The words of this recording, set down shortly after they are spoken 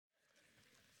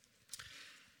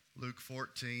Luke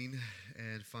 14,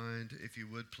 and find, if you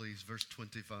would please, verse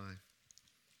 25.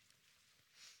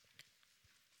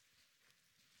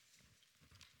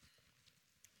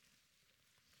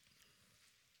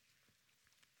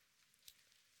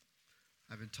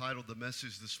 I've entitled the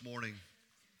message this morning,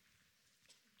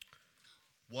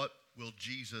 "What Will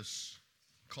Jesus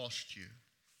Cost You?"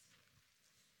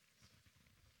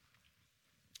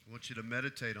 I want you to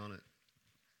meditate on it.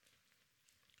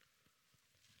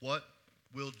 What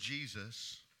will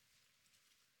Jesus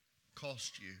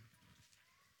cost you?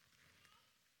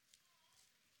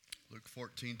 Luke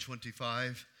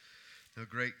 14:25. Now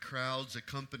great crowds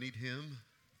accompanied him,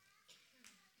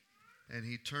 and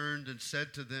he turned and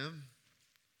said to them,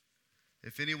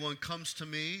 "If anyone comes to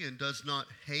me and does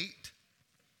not hate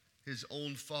his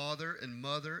own father and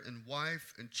mother and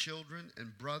wife and children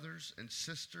and brothers and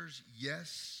sisters,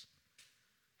 yes,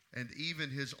 and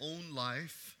even his own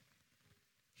life,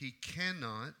 he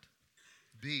cannot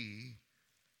be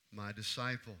my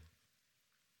disciple.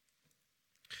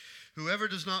 Whoever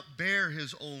does not bear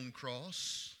his own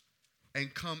cross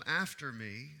and come after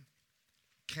me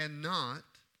cannot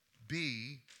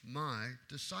be my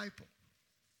disciple.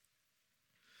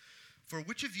 For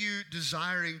which of you,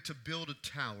 desiring to build a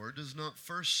tower, does not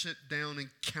first sit down and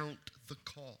count the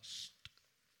cost,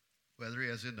 whether he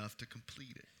has enough to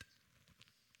complete it?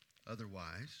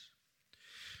 Otherwise,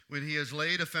 when he has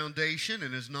laid a foundation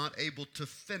and is not able to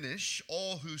finish,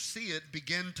 all who see it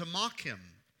begin to mock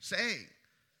him, saying,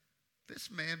 'This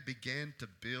man began to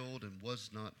build and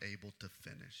was not able to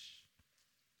finish.'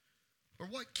 Or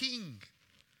what king,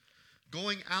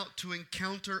 going out to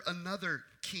encounter another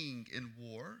king in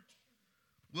war,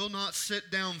 will not sit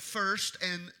down first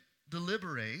and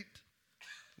deliberate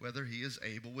whether he is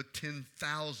able with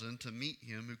 10,000 to meet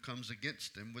him who comes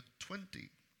against him with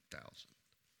 20,000?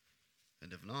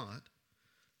 And if not,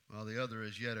 while the other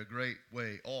is yet a great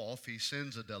way off, he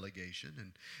sends a delegation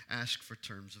and asks for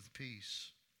terms of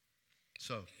peace.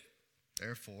 So,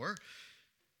 therefore,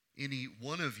 any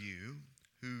one of you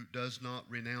who does not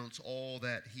renounce all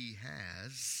that he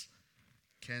has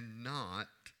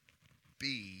cannot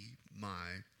be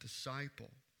my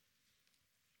disciple.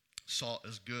 Salt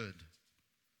is good,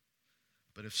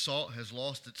 but if salt has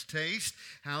lost its taste,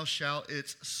 how shall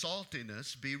its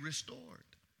saltiness be restored?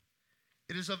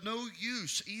 It is of no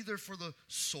use either for the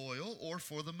soil or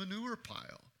for the manure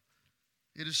pile.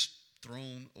 It is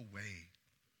thrown away.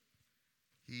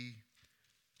 He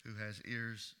who has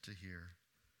ears to hear,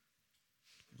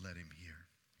 let him hear."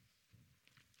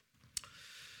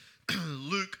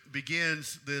 Luke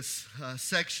begins this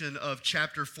section of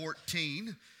chapter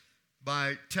 14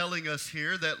 by telling us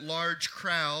here that large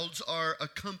crowds are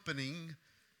accompanying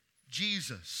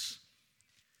Jesus.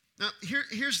 Now,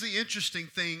 here's the interesting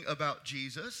thing about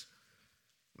Jesus.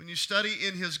 When you study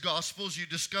in his Gospels, you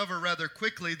discover rather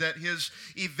quickly that his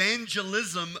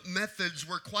evangelism methods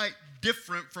were quite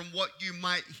different from what you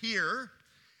might hear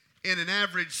in an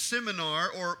average seminar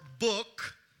or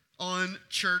book on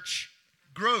church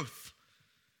growth.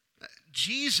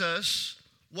 Jesus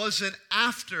wasn't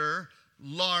after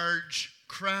large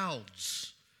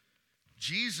crowds.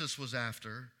 Jesus was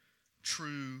after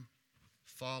true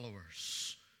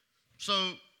followers.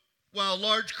 So while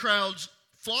large crowds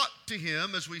flocked to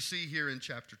him, as we see here in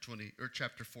chapter 20 or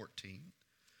chapter 14,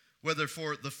 whether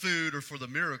for the food or for the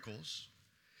miracles,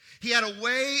 he had a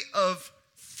way of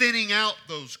thinning out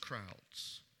those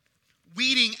crowds,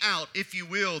 weeding out, if you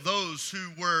will, those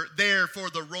who were there for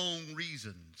the wrong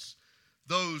reasons,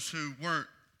 those who weren't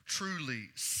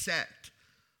truly set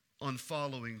on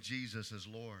following Jesus as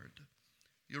Lord.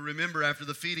 You'll remember after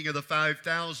the feeding of the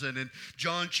 5,000 in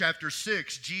John chapter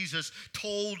 6, Jesus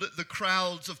told the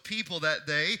crowds of people that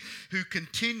day who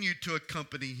continued to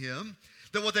accompany him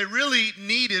that what they really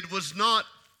needed was not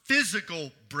physical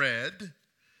bread.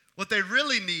 What they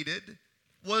really needed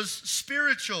was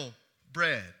spiritual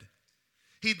bread.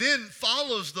 He then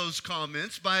follows those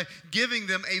comments by giving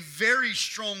them a very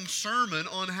strong sermon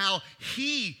on how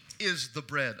he is the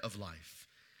bread of life.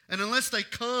 And unless they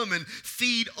come and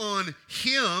feed on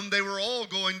him, they were all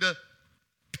going to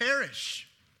perish.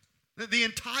 The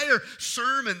entire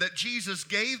sermon that Jesus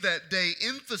gave that day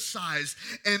emphasized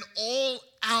an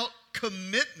all-out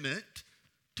commitment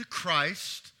to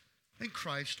Christ and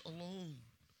Christ alone.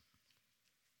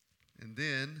 And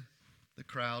then the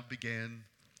crowd began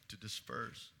to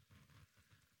disperse.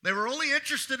 They were only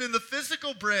interested in the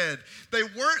physical bread. They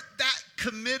weren't that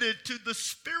committed to the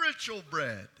spiritual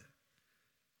bread.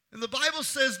 And the Bible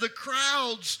says the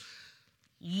crowds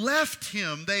left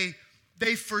him.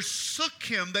 They forsook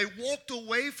him. They walked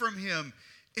away from him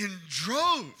in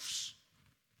droves.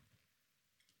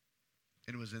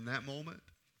 And it was in that moment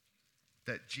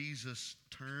that Jesus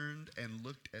turned and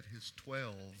looked at his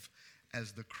 12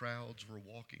 as the crowds were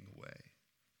walking away.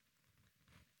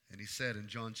 And he said in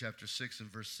John chapter 6 and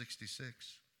verse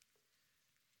 66,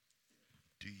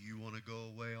 do you want to go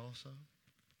away also?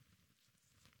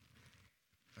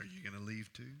 Are you going to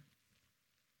leave too?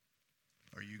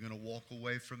 Are you going to walk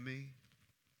away from me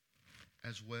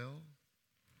as well?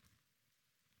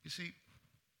 You see,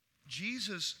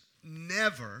 Jesus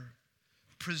never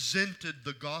presented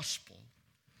the gospel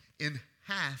in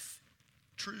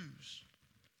half-truths.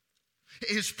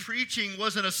 His preaching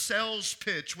wasn't a sales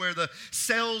pitch where the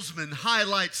salesman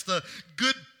highlights the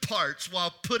good parts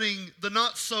while putting the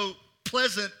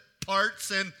not-so-pleasant parts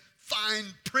in fine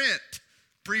print,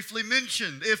 briefly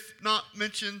mentioned, if not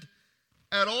mentioned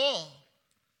at all.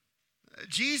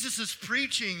 Jesus'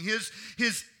 preaching, his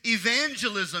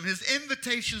evangelism, his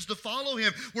invitations to follow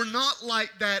him were not like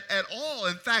that at all.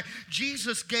 In fact,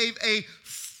 Jesus gave a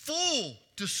full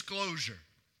disclosure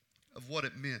of what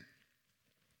it meant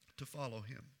to follow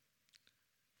him.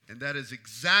 And that is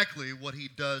exactly what he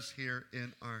does here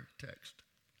in our text.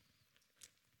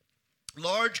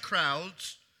 Large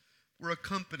crowds were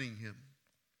accompanying him.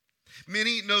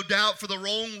 Many, no doubt, for the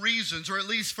wrong reasons, or at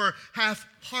least for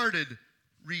half-hearted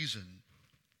reasons.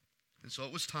 And so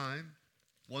it was time,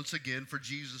 once again, for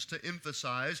Jesus to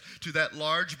emphasize to that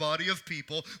large body of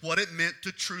people what it meant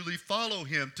to truly follow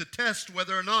him, to test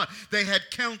whether or not they had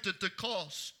counted the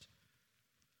cost,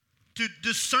 to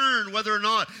discern whether or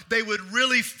not they would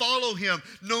really follow him,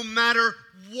 no matter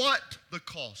what the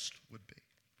cost would be.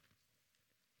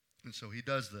 And so he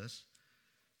does this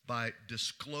by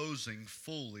disclosing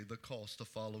fully the cost of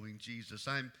following Jesus.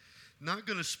 I'm not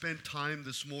going to spend time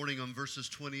this morning on verses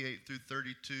 28 through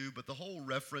 32, but the whole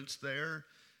reference there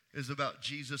is about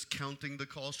Jesus counting the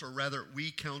cost, or rather,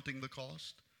 we counting the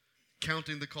cost.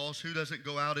 Counting the cost. Who doesn't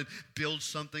go out and build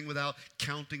something without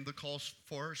counting the cost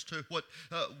first? What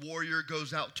warrior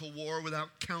goes out to war without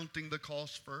counting the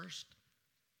cost first?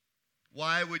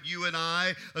 Why would you and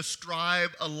I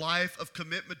ascribe a life of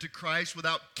commitment to Christ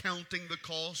without counting the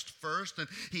cost first? And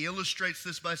he illustrates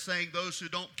this by saying those who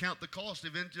don't count the cost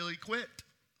eventually quit.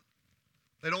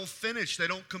 They don't finish. They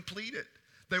don't complete it.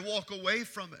 They walk away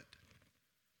from it.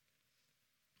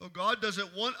 Well, God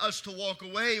doesn't want us to walk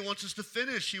away. He wants us to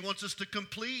finish. He wants us to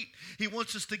complete. He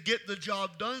wants us to get the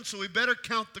job done, so we better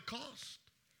count the cost.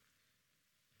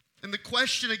 And the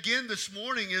question again this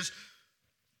morning is,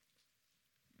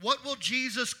 what will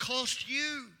Jesus cost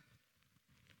you?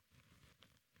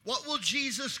 What will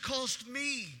Jesus cost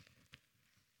me?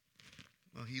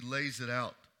 Well, he lays it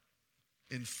out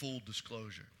in full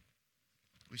disclosure.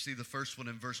 We see the first one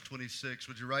in verse 26.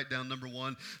 Would you write down number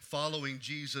 1? Following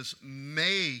Jesus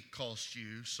may cost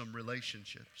you some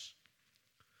relationships.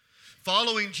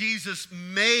 Following Jesus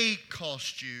may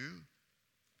cost you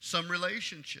some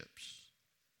relationships.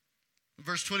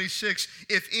 Verse 26,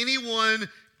 if anyone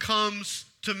comes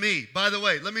to me. By the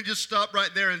way, let me just stop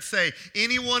right there and say,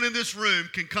 anyone in this room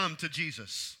can come to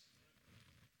Jesus.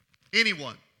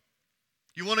 Anyone.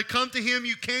 You want to come to him,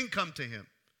 you can come to him.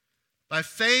 By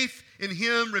faith in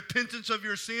him, repentance of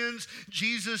your sins,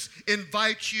 Jesus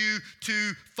invites you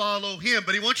to follow him.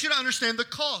 But he wants you to understand the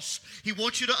cost. He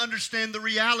wants you to understand the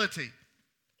reality.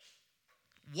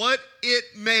 What it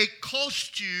may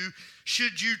cost you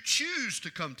should you choose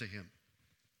to come to him.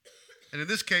 And in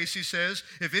this case, he says,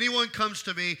 if anyone comes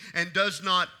to me and does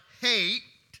not hate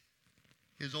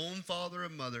his own father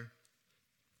and mother,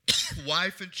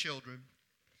 wife and children,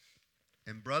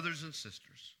 and brothers and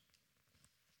sisters,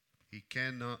 he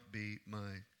cannot be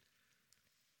my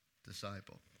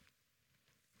disciple.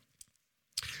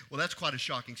 Well, that's quite a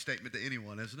shocking statement to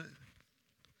anyone, isn't it?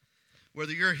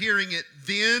 Whether you're hearing it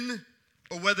then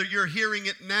or whether you're hearing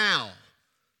it now,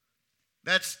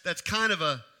 that's kind of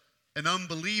an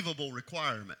unbelievable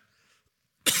requirement.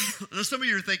 Now, some of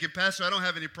you are thinking, Pastor, I don't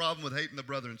have any problem with hating the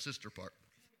brother and sister part.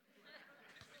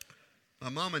 My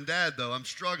mom and dad, though, I'm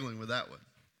struggling with that one.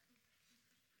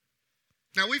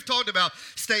 Now, we've talked about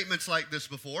statements like this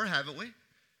before, haven't we?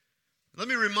 Let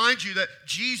me remind you that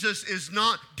Jesus is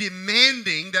not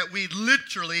demanding that we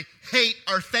literally hate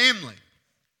our family,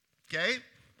 okay?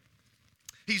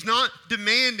 He's not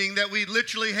demanding that we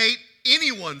literally hate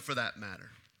anyone for that matter.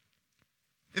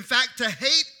 In fact, to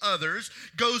hate others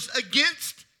goes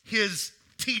against his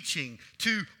teaching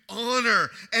to honor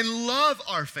and love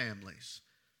our families.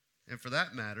 And for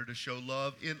that matter, to show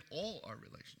love in all our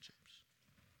relationships.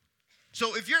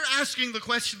 So if you're asking the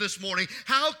question this morning,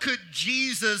 how could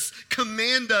Jesus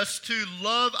command us to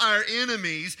love our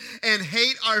enemies and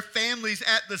hate our families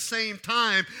at the same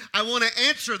time? I want to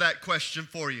answer that question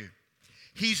for you.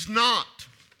 He's not.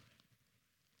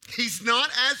 He's not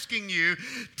asking you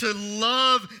to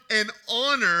love and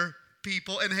honor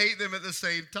people and hate them at the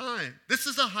same time. This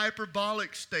is a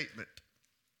hyperbolic statement.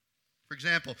 For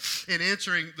example, in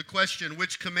answering the question,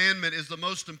 which commandment is the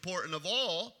most important of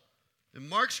all, in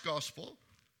Mark's gospel,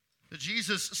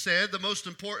 Jesus said the most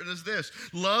important is this: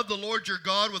 love the Lord your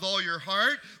God with all your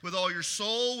heart, with all your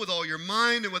soul, with all your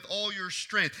mind, and with all your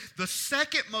strength. The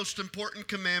second most important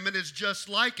commandment is just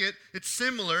like it. It's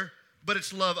similar, but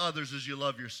it's love others as you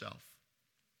love yourself.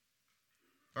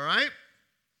 All right?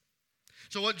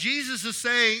 So what Jesus is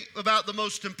saying about the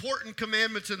most important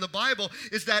commandments in the Bible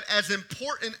is that as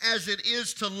important as it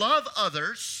is to love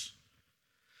others,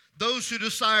 those who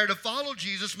desire to follow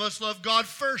Jesus must love God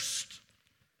first.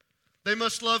 They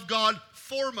must love God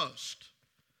foremost.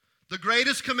 The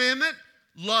greatest commandment,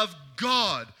 love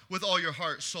God with all your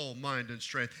heart, soul, mind, and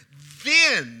strength.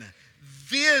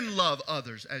 Then love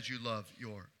others as you love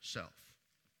yourself.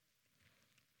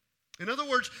 In other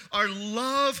words, our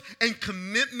love and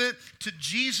commitment to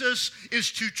Jesus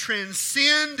is to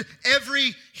transcend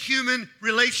every human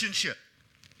relationship,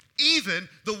 even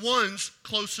the ones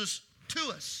closest to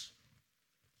us,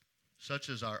 such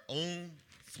as our own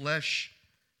flesh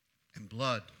and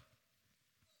blood.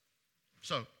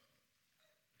 So,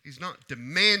 he's not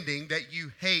demanding that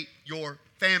you hate your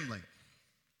family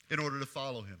in order to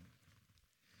follow him.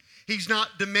 He's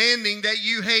not demanding that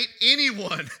you hate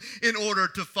anyone in order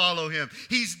to follow him.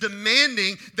 He's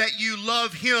demanding that you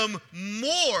love him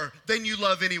more than you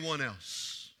love anyone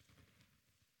else.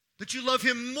 That you love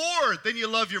him more than you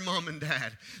love your mom and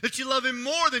dad. That you love him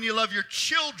more than you love your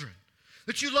children.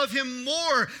 That you love him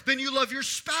more than you love your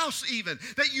spouse even.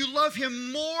 That you love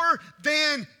him more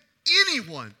than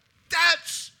anyone.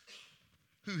 That's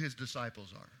who his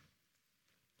disciples are.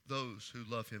 Those who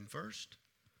love him first.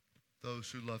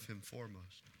 Those who love him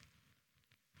foremost.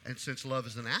 And since love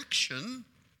is an action,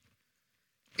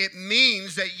 it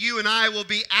means that you and I will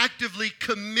be actively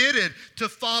committed to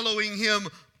following him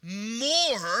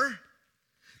more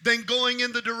than going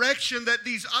in the direction that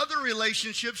these other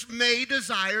relationships may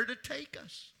desire to take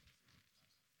us.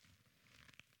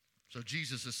 So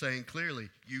Jesus is saying clearly,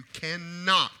 you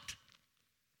cannot.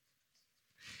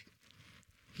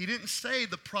 He didn't say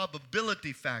the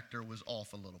probability factor was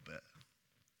off a little bit.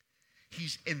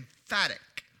 He's emphatic.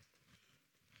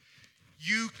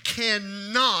 You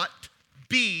cannot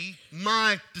be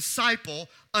my disciple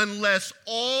unless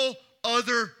all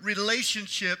other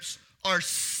relationships are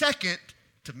second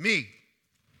to me.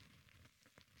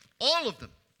 All of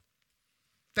them.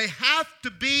 They have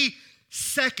to be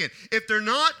second. If they're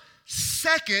not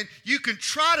second, you can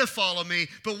try to follow me,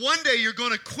 but one day you're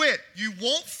going to quit. You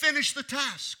won't finish the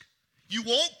task. You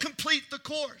won't complete the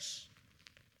course.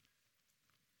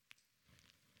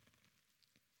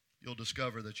 You'll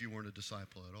discover that you weren't a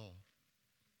disciple at all.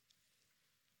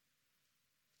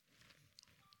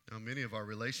 Now, many of our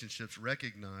relationships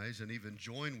recognize and even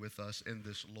join with us in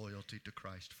this loyalty to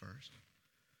Christ first.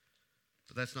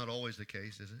 But that's not always the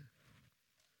case, is it?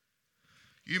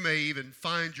 You may even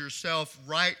find yourself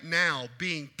right now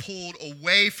being pulled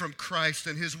away from Christ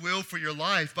and his will for your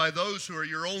life by those who are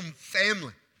your own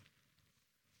family,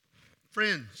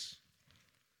 friends,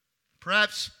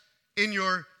 perhaps in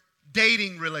your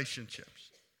dating relationships.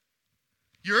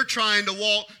 You're trying to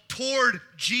walk toward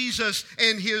Jesus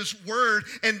and his word,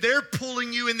 and they're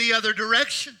pulling you in the other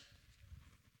direction.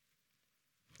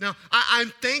 Now, I'm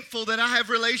thankful that I have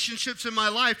relationships in my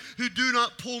life who do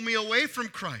not pull me away from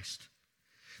Christ.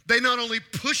 They not only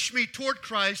push me toward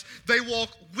Christ, they walk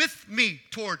with me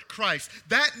toward Christ.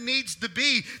 That needs to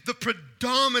be the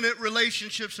predominant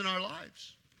relationships in our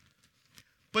lives.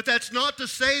 But that's not to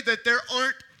say that there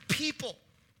aren't people,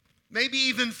 maybe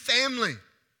even family,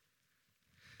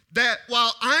 that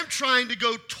while I'm trying to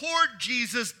go toward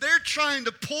Jesus, they're trying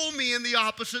to pull me in the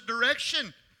opposite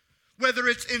direction, whether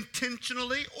it's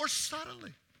intentionally or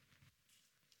subtly.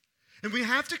 And we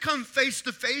have to come face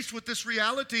to face with this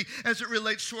reality as it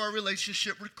relates to our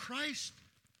relationship with Christ.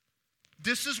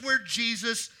 This is where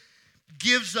Jesus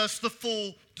gives us the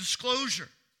full disclosure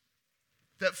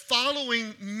that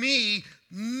following me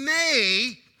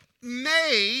may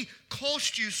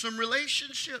cost you some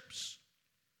relationships.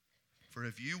 For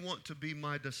if you want to be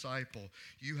my disciple,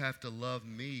 you have to love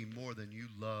me more than you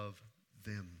love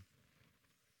them.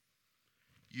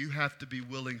 You have to be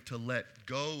willing to let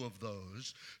go of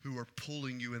those who are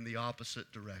pulling you in the opposite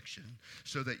direction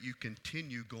so that you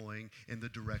continue going in the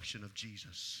direction of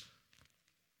Jesus.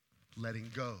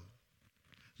 Letting go.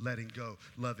 Letting go.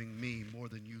 Loving me more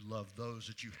than you love those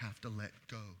that you have to let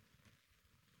go.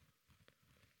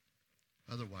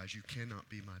 Otherwise, you cannot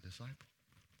be my disciple.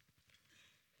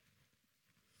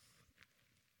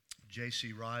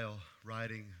 J.C. Ryle,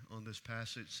 writing on this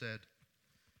passage, said,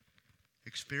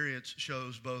 experience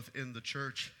shows both in the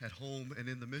church, at home, and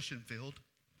in the mission field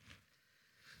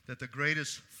that the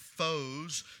greatest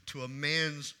foes to a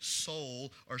man's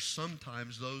soul are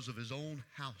sometimes those of his own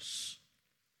house.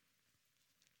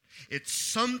 It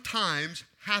sometimes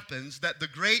happens that the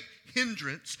great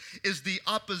hindrance is the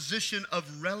opposition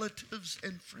of relatives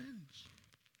and friends.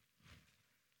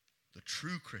 The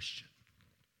true Christian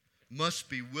must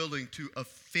be willing to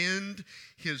offend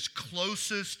his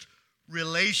closest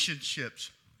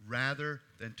relationships rather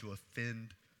than to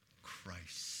offend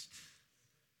Christ.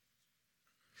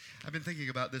 I've been thinking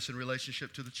about this in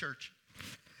relationship to the church.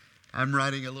 I'm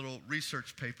writing a little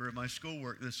research paper in my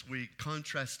schoolwork this week,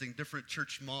 contrasting different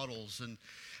church models and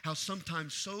how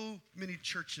sometimes so many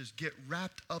churches get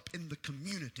wrapped up in the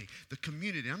community. The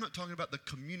community. I'm not talking about the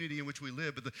community in which we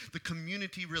live, but the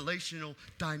community relational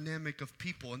dynamic of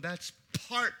people. And that's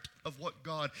part of what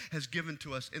God has given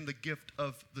to us in the gift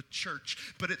of the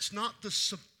church. But it's not the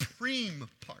supreme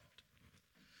part.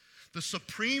 The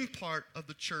supreme part of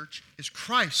the church is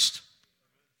Christ.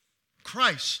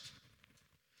 Christ.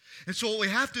 And so what we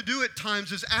have to do at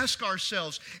times is ask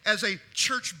ourselves, as a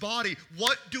church body,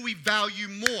 what do we value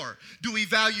more? Do we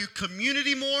value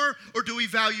community more, or do we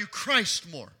value Christ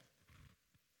more?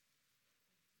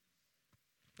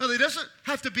 Now, it doesn't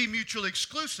have to be mutually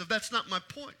exclusive. That's not my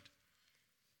point.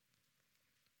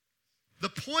 The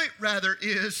point, rather,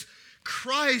 is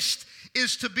Christ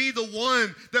is to be the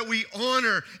one that we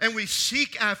honor and we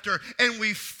seek after and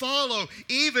we follow,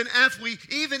 even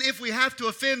if we have to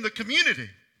offend the community.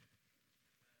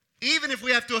 Even if we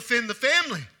have to offend the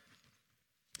family.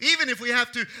 Even if we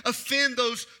have to offend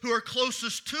those who are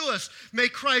closest to us. May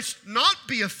Christ not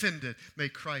be offended. May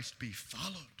Christ be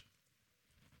followed.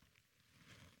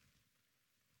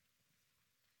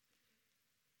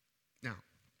 Now,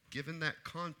 given that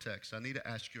context, I need to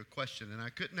ask you a question. And I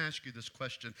couldn't ask you this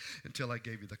question until I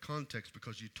gave you the context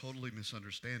because you totally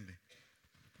misunderstand me.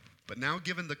 But now,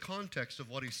 given the context of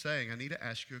what he's saying, I need to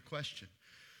ask you a question.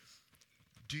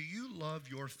 Do you love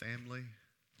your family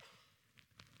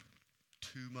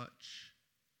too much?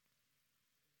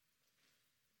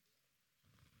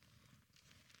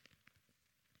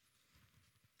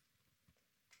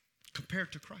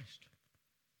 Compared to Christ?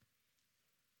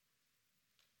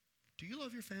 Do you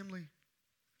love your family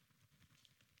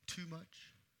too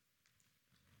much?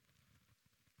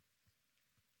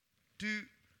 Do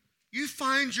you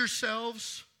find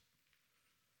yourselves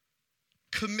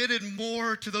committed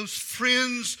more to those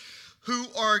friends who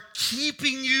are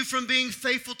keeping you from being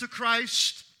faithful to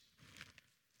Christ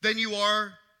than you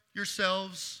are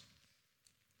yourselves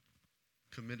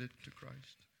committed to Christ?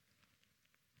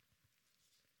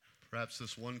 Perhaps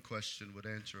this one question would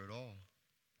answer it all.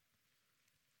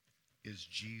 Is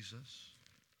Jesus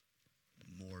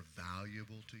more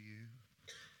valuable to you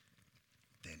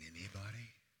than anybody?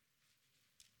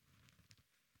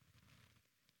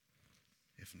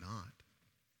 If not,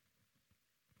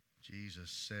 Jesus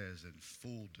says in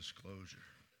full disclosure,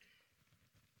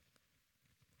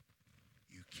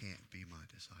 you can't be my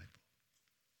disciple.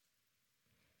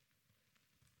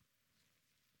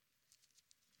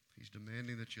 He's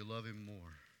demanding that you love him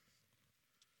more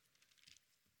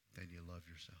than you love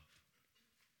yourself,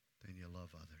 than you love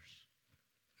others,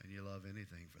 than you love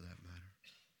anything for that matter.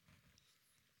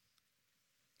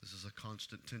 This is a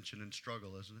constant tension and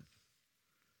struggle, isn't it?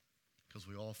 Because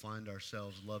we all find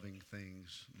ourselves loving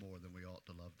things more than we ought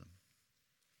to love them.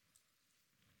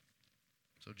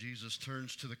 So Jesus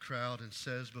turns to the crowd and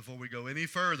says, before we go any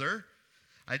further,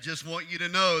 I just want you to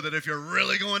know that if you're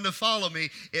really going to follow me,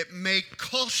 it may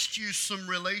cost you some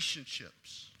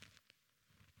relationships.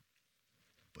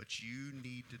 But you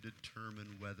need to determine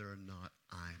whether or not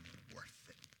I'm worth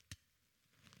it.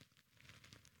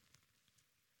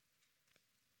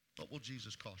 What will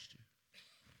Jesus cost you?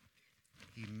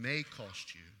 He may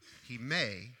cost you. He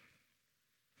may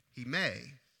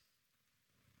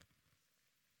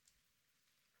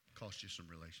cost you some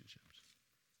relationships.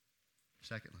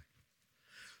 Secondly,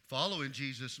 following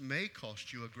Jesus may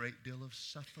cost you a great deal of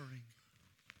suffering.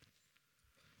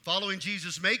 Following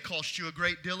Jesus may cost you a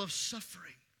great deal of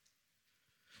suffering.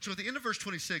 So at the end of verse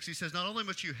 26, he says, not only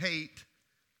must you hate,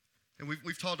 and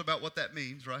we've talked about what that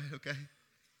means, right? Okay.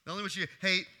 Not only must you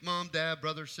hate mom, dad,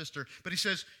 brother, sister, but he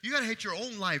says, you got to hate your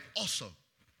own life also.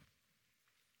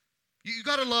 You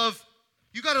got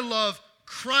to love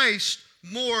Christ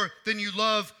more than you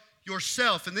love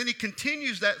yourself. And then he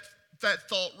continues that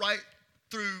thought right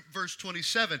through verse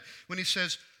 27 when he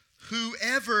says,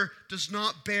 whoever does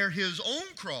not bear his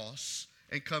own cross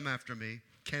and come after me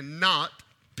cannot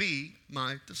be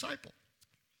my disciple.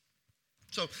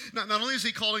 So not only is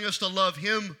he calling us to love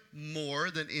him more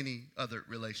than any other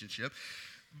relationship,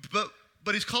 but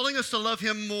he's calling us to love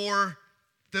him more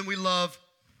than we love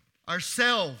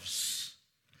ourselves.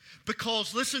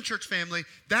 Because, listen, church family,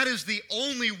 that is the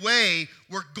only way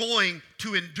we're going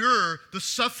to endure the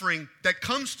suffering that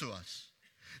comes to us.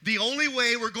 The only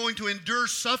way we're going to endure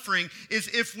suffering is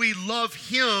if we love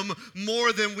him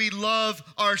more than we love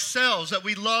ourselves, that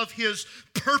we love his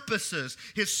purposes,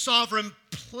 his sovereign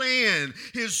plan,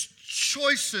 his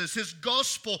choices, his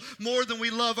gospel more than we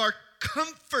love our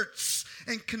comforts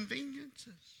and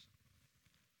conveniences.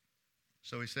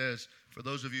 So he says, for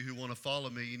those of you who want to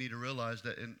follow me, you need to realize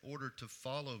that in order to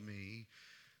follow me,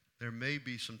 there may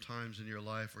be some times in your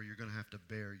life where you're going to have to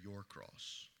bear your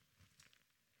cross.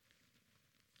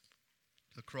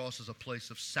 The cross is a place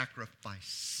of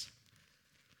sacrifice.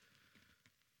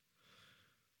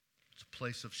 It's a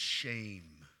place of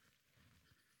shame.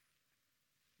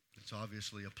 It's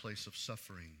obviously a place of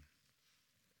suffering.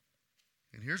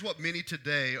 And here's what many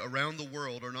today around the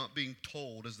world are not being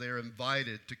told as they are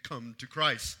invited to come to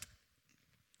Christ.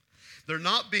 They're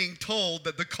not being told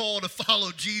that the call to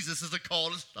follow Jesus is a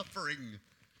call to suffering.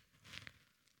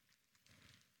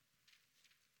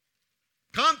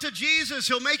 Come to Jesus,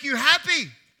 he'll make you happy.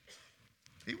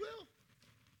 He will.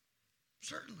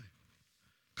 Certainly.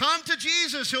 Come to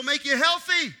Jesus, he'll make you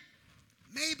healthy.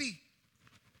 Maybe.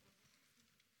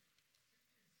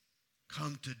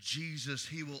 Come to Jesus,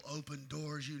 he will open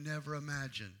doors you never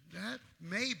imagined. That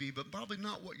maybe, but probably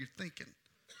not what you're thinking.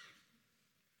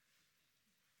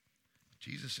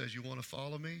 Jesus says, you want to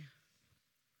follow me?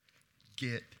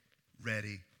 Get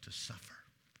ready to suffer.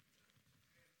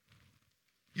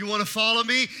 You want to follow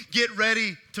me? Get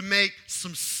ready to make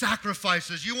some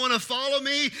sacrifices. You want to follow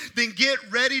me? Then get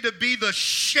ready to be the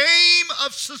shame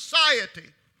of society.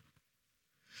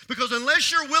 Because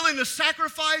unless you're willing to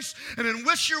sacrifice, and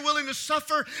unless you're willing to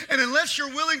suffer, and unless you're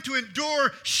willing to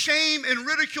endure shame and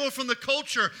ridicule from the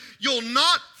culture, you'll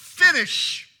not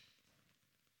finish.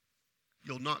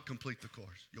 You'll not complete the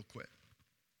course. You'll quit.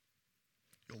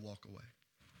 You'll walk away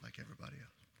like everybody else.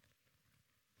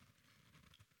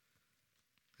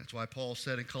 That's why Paul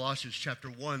said in Colossians chapter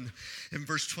 1 in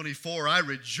verse 24, I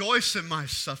rejoice in my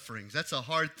sufferings. That's a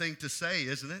hard thing to say,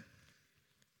 isn't it?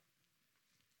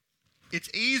 It's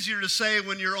easier to say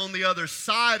when you're on the other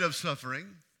side of suffering.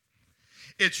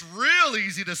 It's real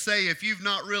easy to say if you've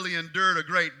not really endured a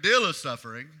great deal of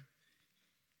suffering.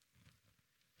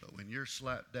 But when you're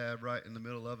slap dab right in the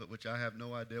middle of it, which I have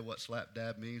no idea what slap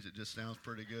dab means, it just sounds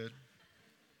pretty good.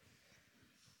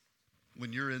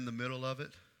 When you're in the middle of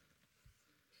it,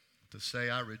 to say,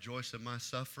 I rejoice in my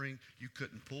suffering, you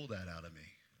couldn't pull that out of me.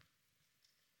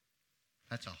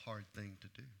 That's a hard thing to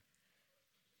do.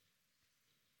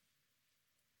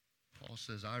 Paul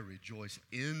says, I rejoice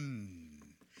in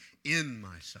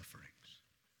my sufferings.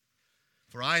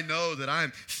 For I know that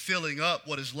I'm filling up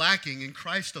what is lacking in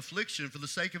Christ's affliction for the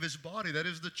sake of his body, that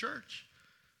is the church.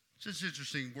 It's an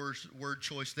interesting word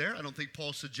choice there. I don't think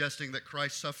Paul's suggesting that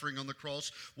Christ's suffering on the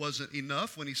cross wasn't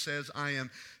enough when he says, I am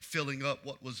filling up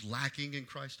what was lacking in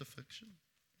Christ's affliction.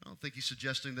 I don't think he's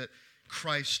suggesting that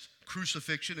Christ's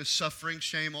crucifixion, his suffering,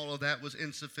 shame, all of that was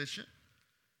insufficient.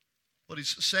 What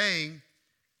he's saying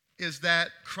is that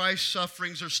Christ's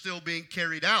sufferings are still being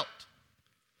carried out.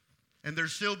 And they're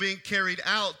still being carried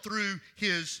out through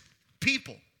his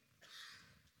people.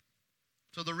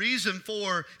 So the reason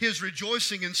for his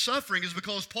rejoicing in suffering is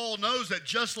because Paul knows that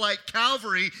just like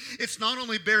Calvary, it's not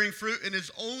only bearing fruit in his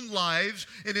own lives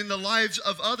and in the lives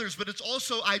of others, but it's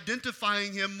also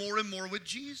identifying him more and more with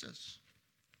Jesus.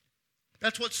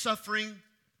 That's what suffering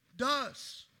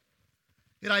does.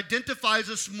 It identifies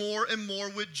us more and more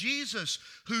with Jesus,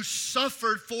 who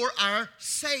suffered for our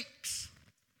sakes.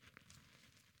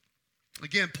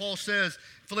 Again, Paul says,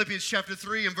 Philippians chapter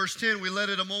 3 and verse 10, we read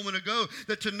it a moment ago,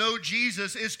 that to know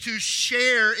Jesus is to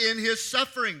share in his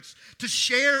sufferings. To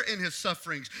share in his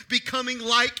sufferings. Becoming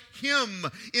like him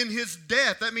in his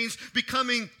death. That means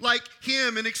becoming like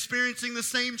him and experiencing the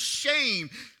same shame,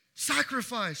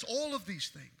 sacrifice, all of these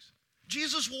things.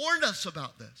 Jesus warned us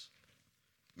about this.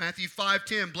 Matthew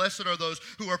 5:10, blessed are those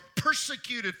who are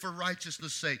persecuted for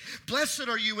righteousness' sake. Blessed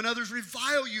are you when others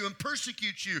revile you and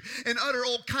persecute you and utter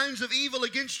all kinds of evil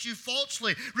against you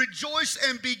falsely. Rejoice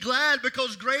and be glad,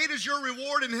 because great is your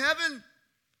reward in heaven.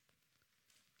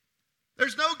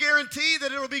 There's no guarantee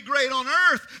that it'll be great on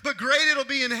earth, but great it'll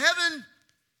be in heaven.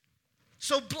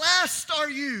 So blessed are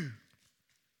you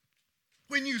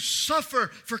when you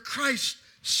suffer for Christ's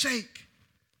sake.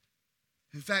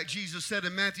 In fact, Jesus said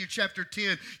in Matthew chapter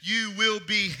 10, you will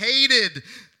be hated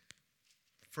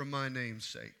for my name's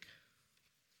sake.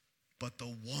 but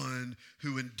the one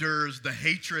who endures the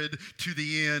hatred to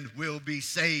the end will be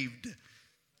saved.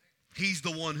 He's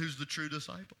the one who's the true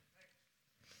disciple.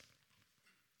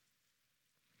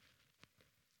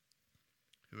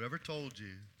 Whoever told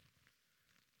you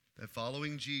that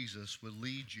following Jesus would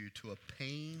lead you to a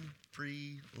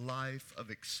pain-free life of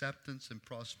acceptance and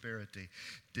prosperity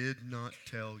did not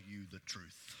tell you the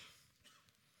truth.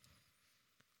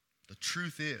 The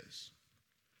truth is,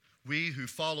 we who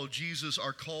follow Jesus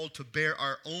are called to bear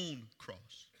our own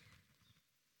cross.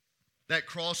 That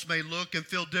cross may look and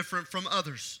feel different from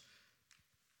others,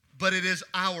 but it is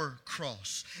our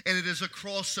cross. And it is a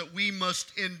cross that we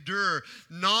must endure,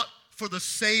 not for the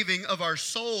saving of our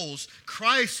souls.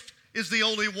 Christ is the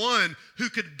only one who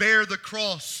could bear the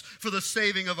cross for the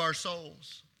saving of our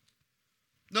souls.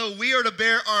 No, we are to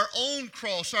bear our own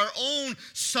cross, our own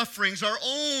sufferings, our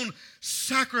own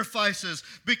sacrifices,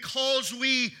 because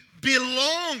we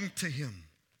belong to Him.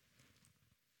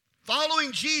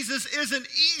 Following Jesus isn't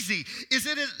easy. It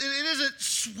isn't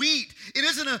sweet. It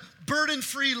isn't a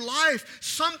burden-free life.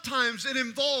 Sometimes it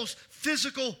involves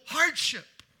physical hardship.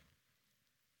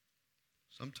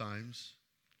 Sometimes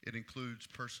it includes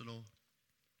personal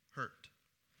hurt.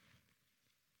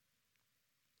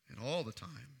 And all the time,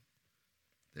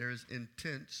 there is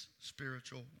intense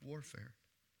spiritual warfare.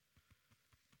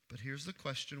 But here's the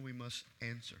question we must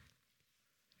answer.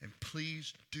 And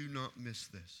please do not miss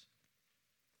this.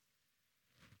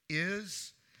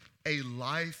 Is a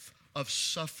life of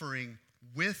suffering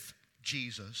with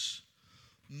Jesus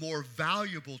more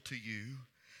valuable to you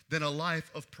than a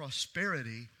life of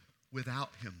prosperity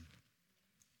without Him?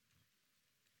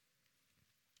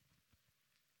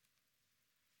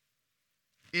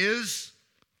 Is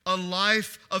a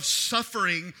life of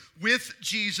suffering with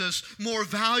Jesus more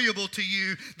valuable to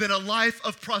you than a life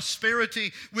of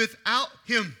prosperity without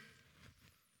Him?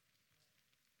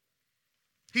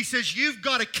 He says you've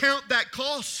got to count that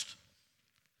cost.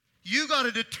 You got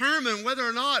to determine whether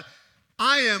or not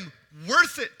I am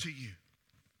worth it to you.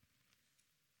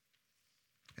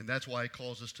 And that's why He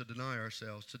calls us to deny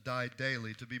ourselves, to die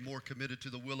daily, to be more committed to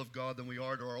the will of God than we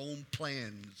are to our own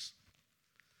plans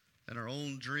and our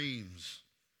own dreams.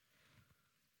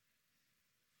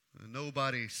 And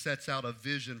nobody sets out a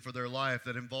vision for their life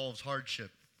that involves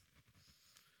hardship.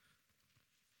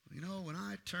 You know, when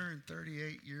I turn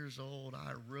 38 years old,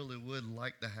 I really would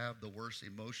like to have the worst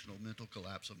emotional mental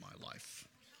collapse of my life.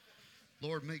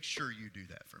 Lord, make sure you do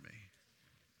that for me.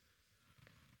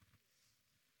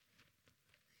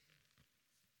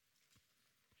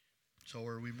 So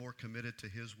are we more committed to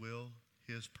His will,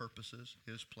 His purposes,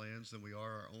 His plans than we are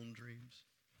our own dreams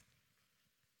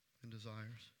and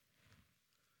desires?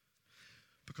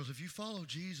 Because if you follow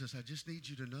Jesus, I just need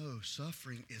you to know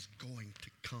suffering is going to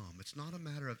come. It's not a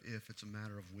matter of if, it's a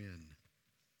matter of when.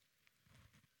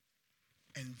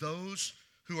 And those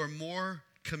who are more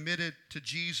committed to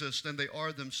Jesus than they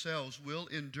are themselves will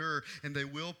endure and they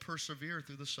will persevere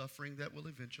through the suffering that will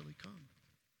eventually come.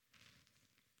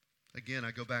 Again,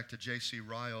 I go back to J.C.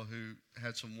 Ryle, who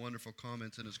had some wonderful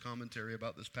comments in his commentary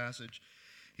about this passage.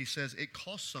 He says, it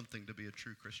costs something to be a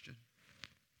true Christian.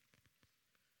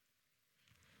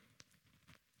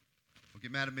 Don't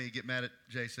get mad at me, get mad at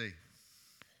J.C.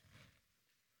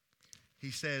 He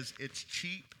says, it's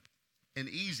cheap and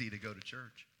easy to go to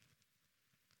church.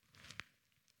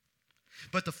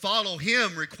 But to follow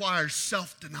Him requires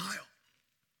self-denial.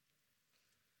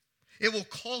 It will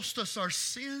cost us our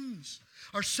sins,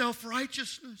 our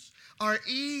self-righteousness, our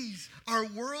ease, our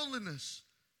worldliness.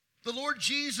 The Lord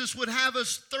Jesus would have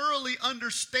us thoroughly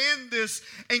understand this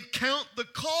and count the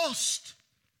cost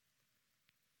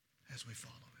as we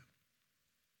follow Him.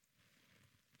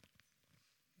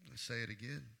 I say it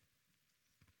again.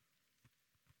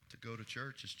 To go to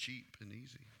church is cheap and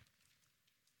easy.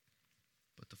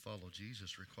 But to follow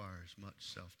Jesus requires much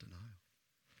self-denial.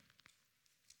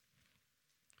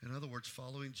 In other words,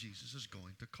 following Jesus is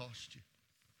going to cost you.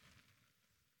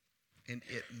 And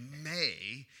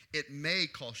it may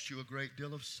cost you a great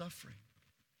deal of suffering.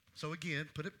 So again,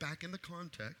 put it back in the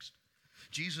context.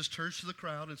 Jesus turns to the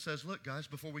crowd and says, look, guys,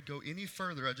 before we go any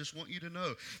further, I just want you to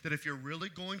know that if you're really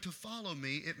going to follow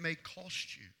me, it may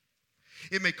cost you.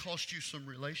 It may cost you some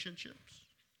relationships.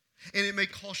 And it may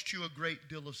cost you a great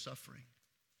deal of suffering.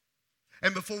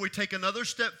 And before we take another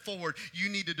step forward, you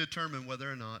need to determine whether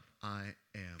or not I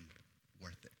am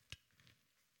worth it.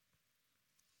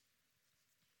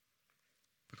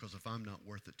 Because if I'm not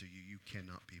worth it to you, you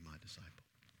cannot be my disciple.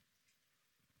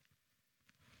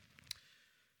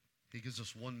 He gives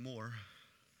us one more.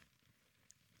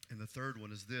 And the third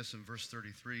one is this in verse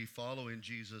 33. Following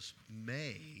Jesus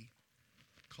may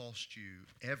cost you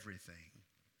everything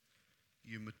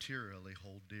you materially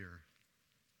hold dear.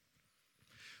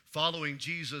 Following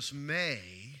Jesus may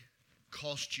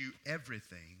cost you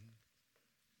everything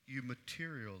you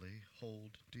materially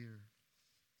hold dear.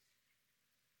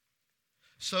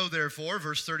 So therefore,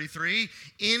 verse 33,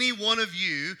 any one of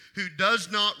you who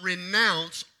does not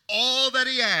renounce all that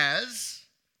he has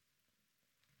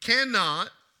cannot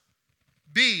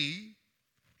be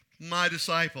my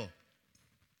disciple.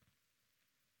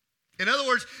 In other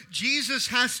words, Jesus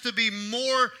has to be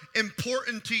more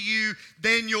important to you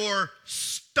than your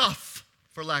stuff,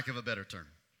 for lack of a better term.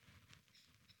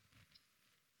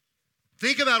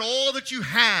 Think about all that you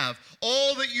have,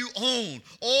 all that you own,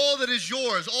 all that is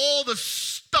yours, all the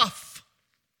stuff.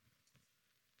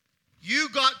 You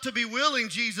got to be willing,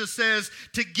 Jesus says,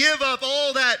 to give up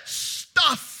all that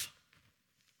stuff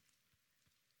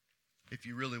if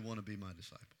you really want to be my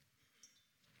disciple.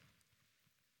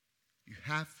 You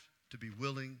have to be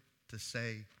willing to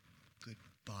say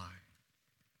goodbye.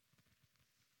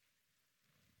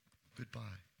 Goodbye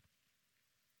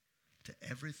to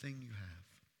everything you have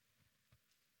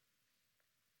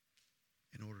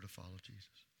in order to follow Jesus.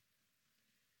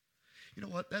 You know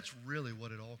what? That's really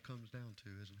what it all comes down to,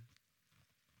 isn't it?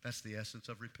 That's the essence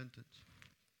of repentance.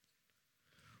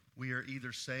 We are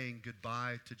either saying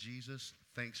goodbye to Jesus,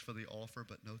 thanks for the offer,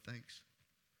 but no thanks,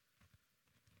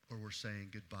 or we're saying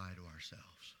goodbye to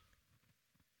ourselves.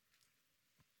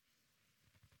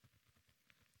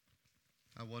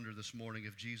 I wonder this morning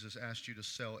if Jesus asked you to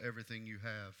sell everything you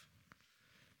have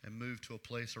and move to a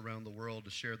place around the world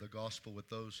to share the gospel with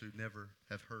those who never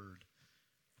have heard,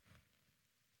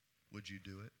 would you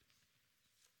do it?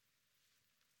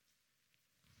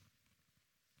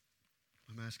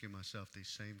 I'm asking myself these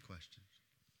same questions.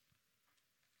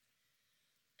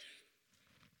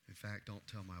 In fact, don't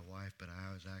tell my wife, but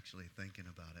I was actually thinking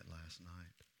about it last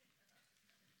night.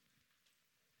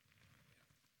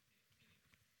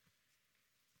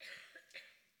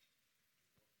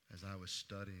 As I was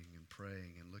studying and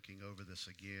praying and looking over this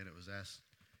again, it was asked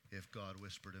if God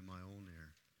whispered in my own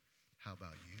ear, how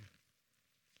about you?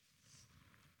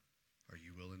 Are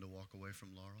you willing to walk away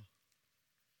from Laurel?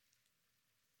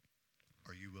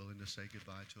 Are you willing to say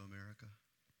goodbye to America?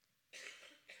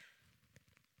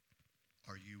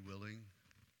 Are you willing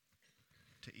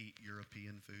to eat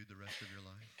European food the rest of your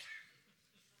life?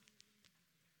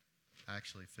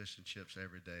 Actually, fish and chips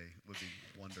every day would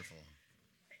be wonderful.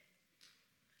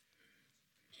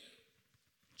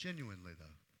 Genuinely,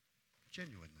 though.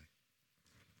 Genuinely.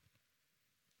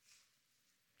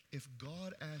 If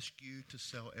God asked you to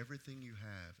sell everything you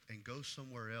have and go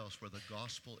somewhere else where the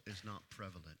gospel is not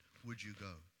prevalent, would you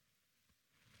go?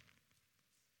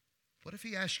 What if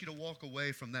he asked you to walk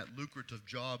away from that lucrative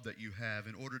job that you have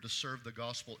in order to serve the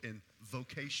gospel in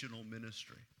vocational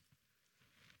ministry?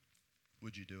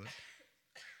 Would you do it?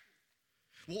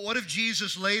 Well, what if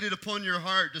Jesus laid it upon your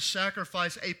heart to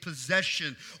sacrifice a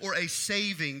possession or a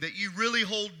saving that you really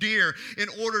hold dear in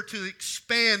order to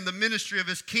expand the ministry of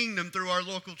his kingdom through our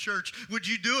local church? Would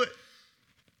you do it?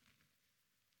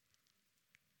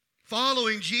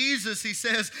 Following Jesus, he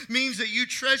says, means that you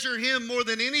treasure him more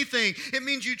than anything. It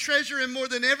means you treasure him more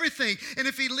than everything. And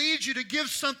if he leads you to give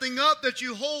something up that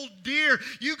you hold dear,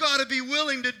 you got to be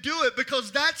willing to do it, because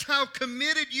that's how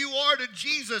committed you are to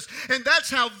Jesus, and that's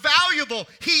how valuable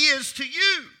he is to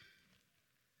you.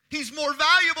 He's more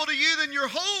valuable to you than your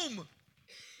home,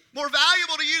 more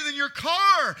valuable to you than your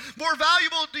car, more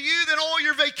valuable to you than all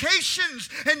your vacations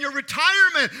and your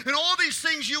retirement and all these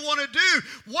things you want to do.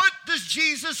 What does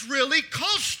Jesus really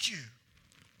cost you?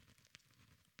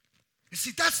 You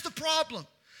see, that's the problem.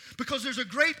 Because there's a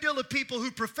great deal of people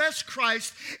who profess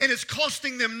Christ and it's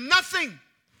costing them nothing.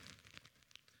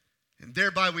 And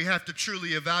thereby we have to truly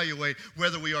evaluate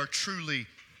whether we are truly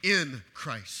in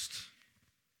Christ.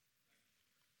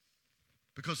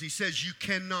 Because he says you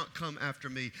cannot come after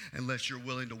me unless you're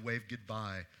willing to wave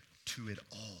goodbye to it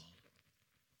all.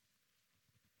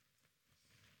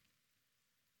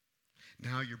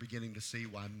 Now you're beginning to see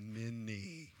why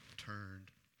many turned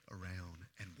around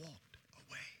and walked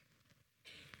away.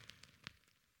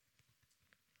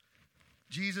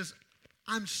 Jesus,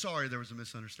 I'm sorry there was a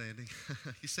misunderstanding.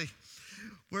 You see,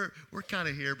 we're kind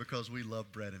of here because we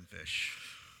love bread and fish.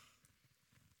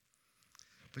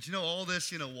 But all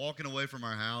this, walking away from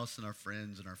our house and our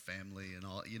friends and our family and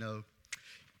all,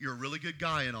 you're a really good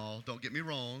guy and all. Don't get me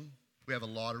wrong. We have a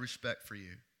lot of respect for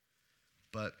you.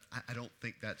 But I don't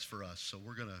think that's for us. So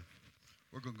we're gonna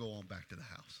go on back to the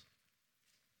house.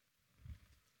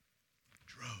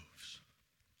 Droves.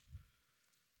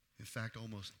 In fact,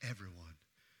 almost everyone.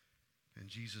 And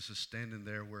Jesus is standing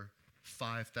there where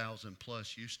 5,000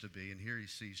 plus used to be, and here he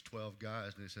sees 12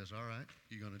 guys, and he says, all right,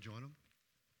 you going to join them?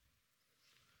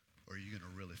 Or are you going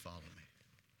to really follow me?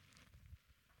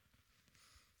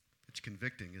 It's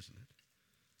convicting, isn't it?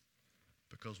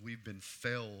 Because we've been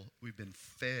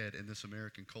fed in this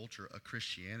American culture a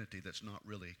Christianity that's not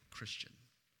really Christian,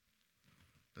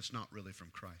 that's not really from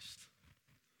Christ.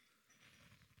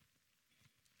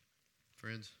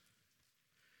 Friends,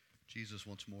 Jesus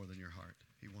wants more than your heart.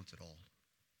 He wants it all.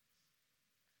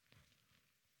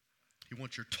 He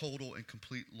wants your total and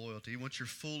complete loyalty. He wants your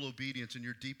full obedience and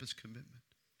your deepest commitment.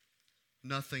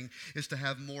 Nothing is to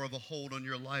have more of a hold on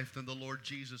your life than the Lord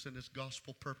Jesus and his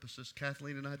gospel purposes.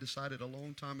 Kathleen and I decided a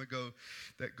long time ago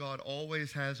that God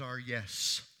always has our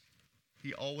yes.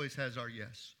 He always has our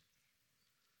yes.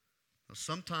 Now,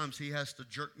 sometimes he has to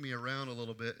jerk me around a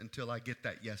little bit until I get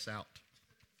that yes out.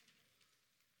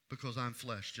 Because I'm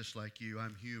flesh just like you.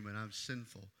 I'm human. I'm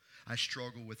sinful. I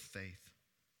struggle with faith.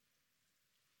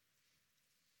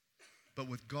 But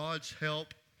with God's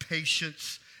help,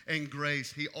 patience, and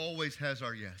grace, he always has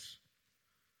our yes.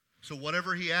 So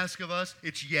whatever he asks of us,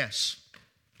 it's yes.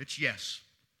 It's yes.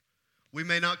 We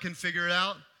may not can figure it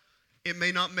out. It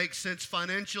may not make sense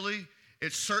financially.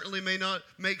 It certainly may not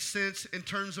make sense in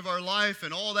terms of our life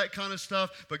and all that kind of stuff.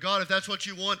 But God, if that's what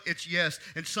you want, it's yes.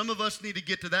 And some of us need to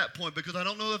get to that point, because I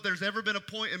don't know if there's ever been a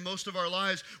point in most of our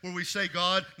lives where we say,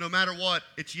 God, no matter what,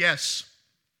 it's yes.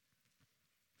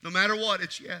 No matter what,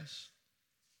 it's yes.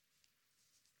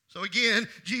 So again,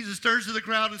 Jesus turns to the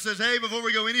crowd and says, hey, before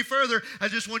we go any further, I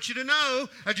just want you to know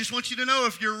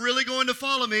if you're really going to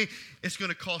follow me, it's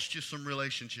going to cost you some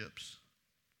relationships.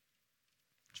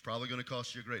 It's probably going to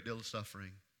cost you a great deal of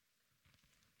suffering.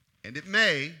 And it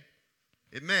may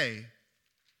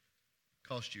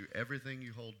cost you everything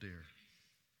you hold dear.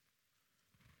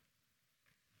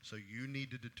 So you need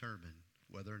to determine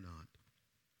whether or not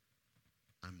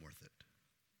I'm worth it.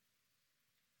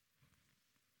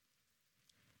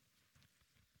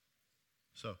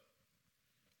 So,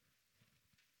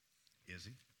 is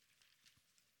he?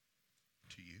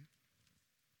 To you?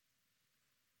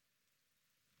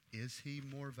 Is he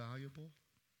more valuable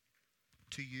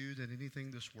to you than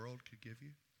anything this world could give you?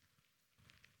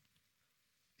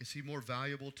 Is he more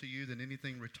valuable to you than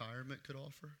anything retirement could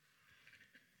offer?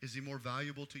 Is he more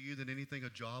valuable to you than anything a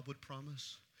job would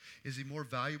promise? Is he more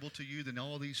valuable to you than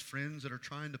all these friends that are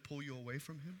trying to pull you away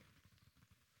from him?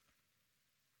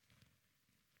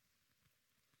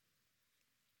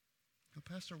 Now,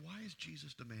 Pastor, why is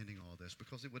Jesus demanding all this?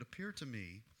 Because it would appear to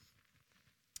me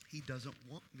he doesn't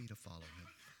want me to follow him.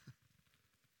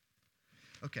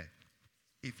 Okay,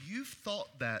 if you've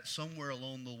thought that somewhere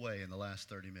along the way in the last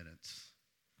 30 minutes,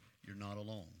 you're not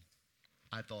alone.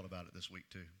 I thought about it this week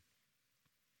too.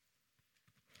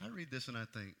 I read this and I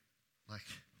think,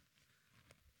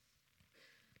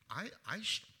 I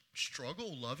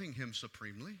struggle loving him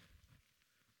supremely.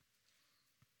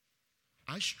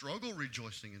 I struggle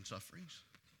rejoicing in sufferings.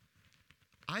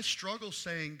 I struggle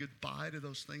saying goodbye to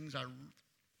those things I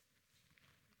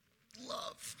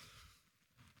love.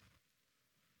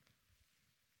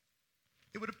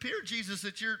 It would appear, Jesus,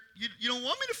 that you don't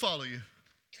want me to follow you.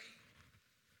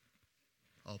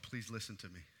 Oh, please listen to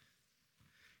me.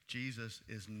 Jesus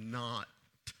is not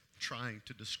trying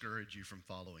to discourage you from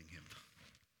following him.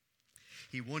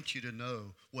 He wants you to know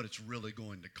what it's really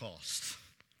going to cost.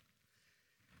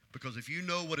 Because if you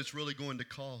know what it's really going to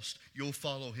cost, you'll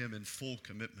follow him in full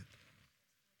commitment.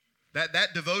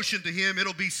 That devotion to him,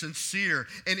 it'll be sincere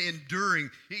and enduring.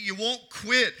 You won't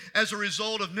quit as a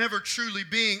result of never truly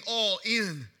being all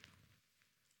in.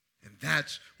 And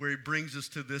that's where he brings us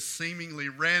to this seemingly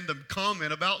random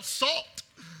comment about salt.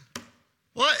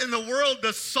 What in the world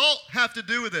does salt have to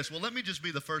do with this? Well, let me just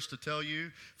be the first to tell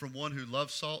you, from one who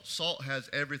loves salt, salt has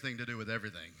everything to do with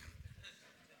everything.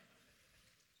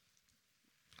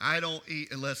 I don't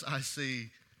eat unless I see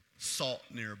salt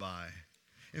nearby.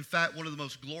 In fact, one of the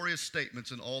most glorious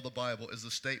statements in all the Bible is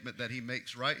the statement that he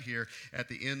makes right here at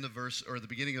the end of verse, or the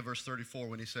beginning of verse 34,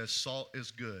 when he says, salt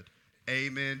is good.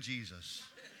 Amen, Jesus.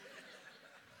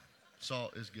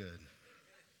 Salt is good.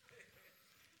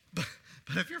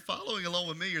 But if you're following along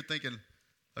with me, you're thinking,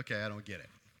 okay, I don't get it.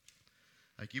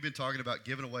 Like, you've been talking about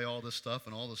giving away all this stuff,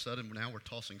 and all of a sudden now we're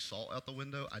tossing salt out the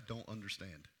window. I don't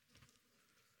understand.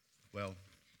 Well,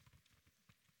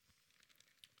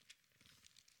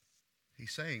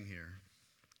 he's saying here,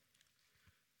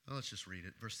 well, let's just read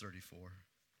it, verse 34.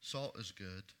 Salt is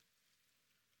good,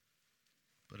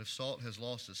 but if salt has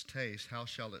lost its taste, how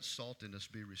shall its saltiness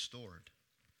be restored?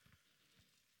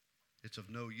 It's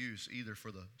of no use either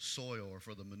for the soil or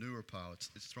for the manure pile.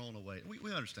 It's thrown away.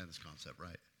 We understand this concept,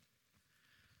 right?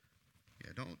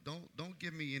 Yeah, don't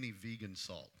give me any vegan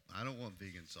salt. I don't want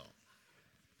vegan salt.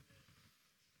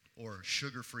 Or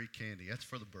sugar-free candy. That's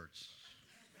for the birds.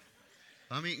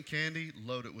 If I'm eating candy,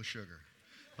 load it with sugar.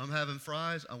 If I'm having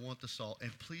fries, I want the salt.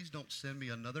 And please don't send me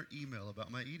another email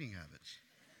about my eating habits.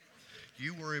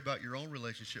 You worry about your own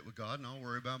relationship with God, and I'll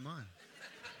worry about mine.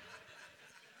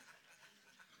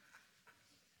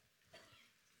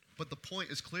 But the point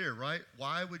is clear, right?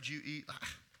 Why would you eat?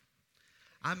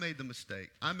 I made the mistake.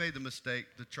 I made the mistake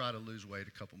to try to lose weight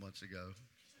a couple months ago.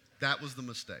 That was the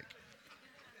mistake.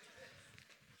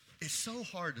 It's so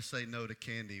hard to say no to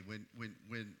candy when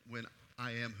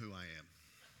I am who I am.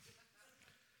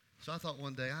 So I thought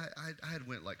one day, I had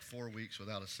went like 4 weeks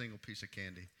without a single piece of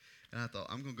candy. And I thought,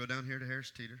 I'm going to go down here to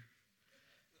Harris Teeter,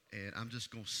 and I'm just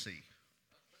going to see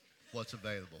what's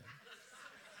available.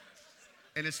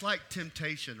 And it's like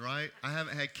temptation, right? I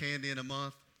haven't had candy in a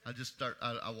month. I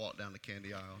walk down the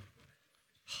candy aisle.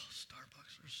 Oh,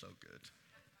 Starbucks are so good.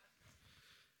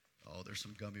 Oh, there's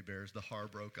some gummy bears, the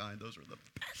Haribo kind. Those are the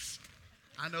best.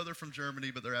 I know they're from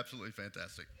Germany, but they're absolutely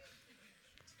fantastic.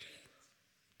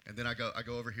 And then I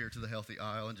go over here to the healthy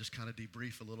aisle and just kind of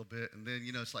debrief a little bit. And then,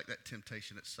 it's like that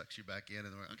temptation that sucks you back in.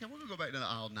 And we're like, okay, we're going to go back to the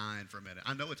aisle 9 for a minute.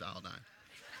 I know it's aisle 9.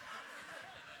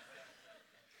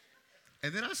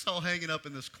 And then I saw hanging up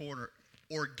in this corner,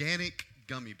 organic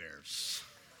gummy bears.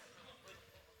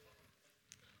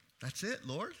 That's it,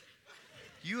 Lord.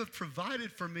 You have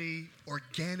provided for me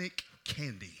organic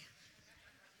candy.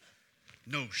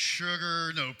 No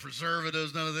sugar, no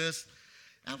preservatives, none of this.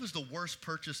 That was the worst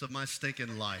purchase of my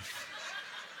stinking life.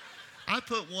 I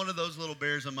put one of those little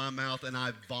bears in my mouth and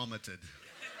I vomited.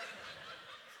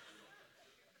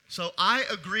 So I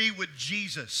agree with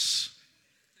Jesus.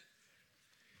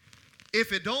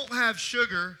 If it don't have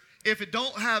sugar, if it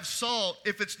don't have salt,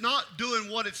 if it's not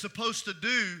doing what it's supposed to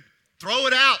do, throw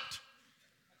it out.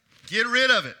 Get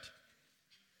rid of it.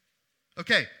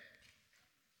 Okay.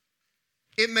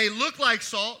 It may look like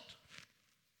salt,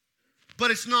 but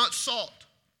it's not salt.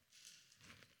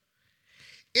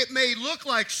 It may look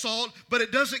like salt, but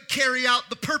it doesn't carry out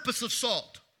the purpose of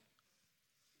salt.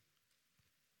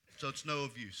 So it's no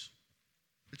of use.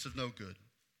 It's of no good.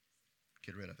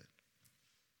 Get rid of it.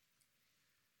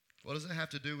 What does it have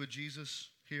to do with Jesus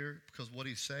here? Because what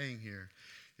he's saying here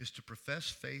is to profess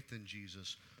faith in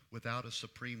Jesus without a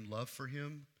supreme love for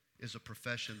him is a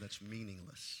profession that's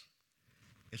meaningless.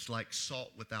 It's like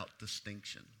salt without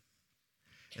distinction.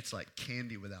 It's like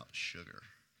candy without sugar.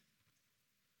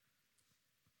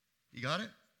 You got it?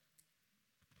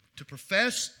 To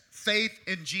profess faith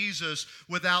in Jesus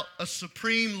without a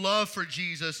supreme love for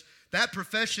Jesus, that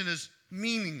profession is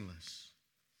meaningless.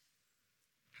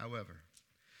 However,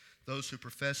 those who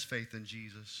profess faith in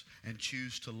Jesus and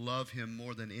choose to love him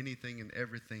more than anything and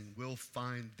everything will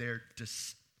find their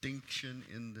distinction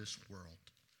in this world.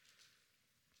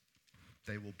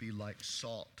 They will be like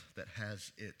salt that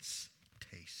has its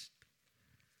taste.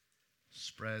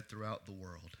 Spread throughout the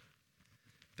world.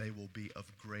 They will be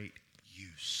of great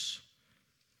use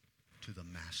to the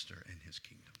master and his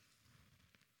kingdom.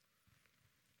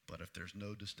 But if there's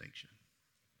no distinction,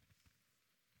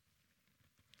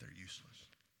 they're useless.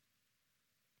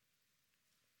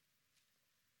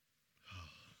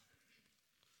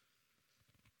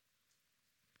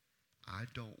 I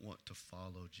don't want to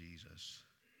follow Jesus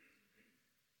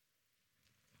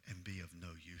and be of no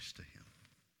use to him.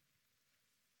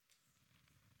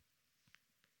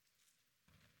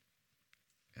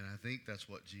 And I think that's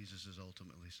what Jesus is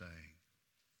ultimately saying.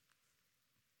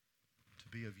 To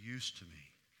be of use to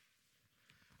me.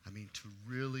 I mean, to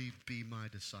really be my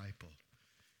disciple,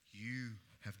 you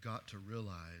have got to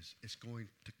realize it's going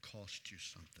to cost you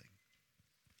something.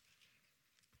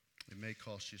 It may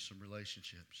cost you some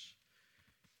relationships.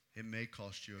 It may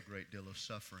cost you a great deal of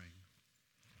suffering.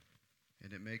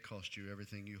 And it may cost you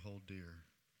everything you hold dear.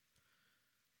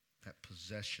 That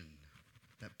possession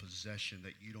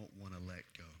that you don't want to let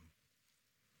go.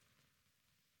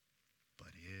 But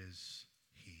is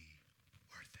he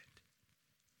worth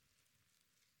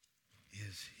it?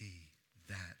 Is he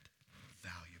that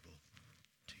valuable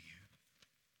to you?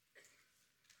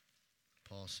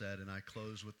 Paul said, and I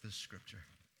close with this scripture.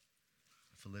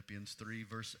 Philippians 3,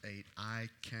 verse 8, I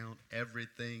count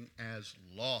everything as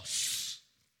loss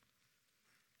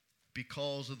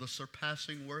because of the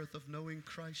surpassing worth of knowing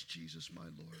Christ Jesus my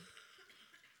Lord.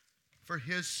 For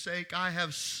his sake I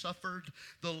have suffered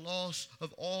the loss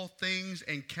of all things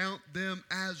and count them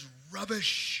as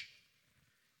rubbish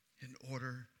in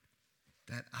order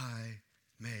that I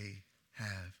may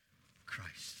have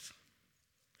Christ.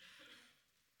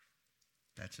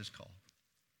 That's his call.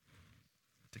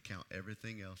 To count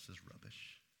everything else as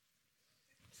rubbish.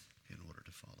 in order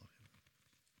to follow him.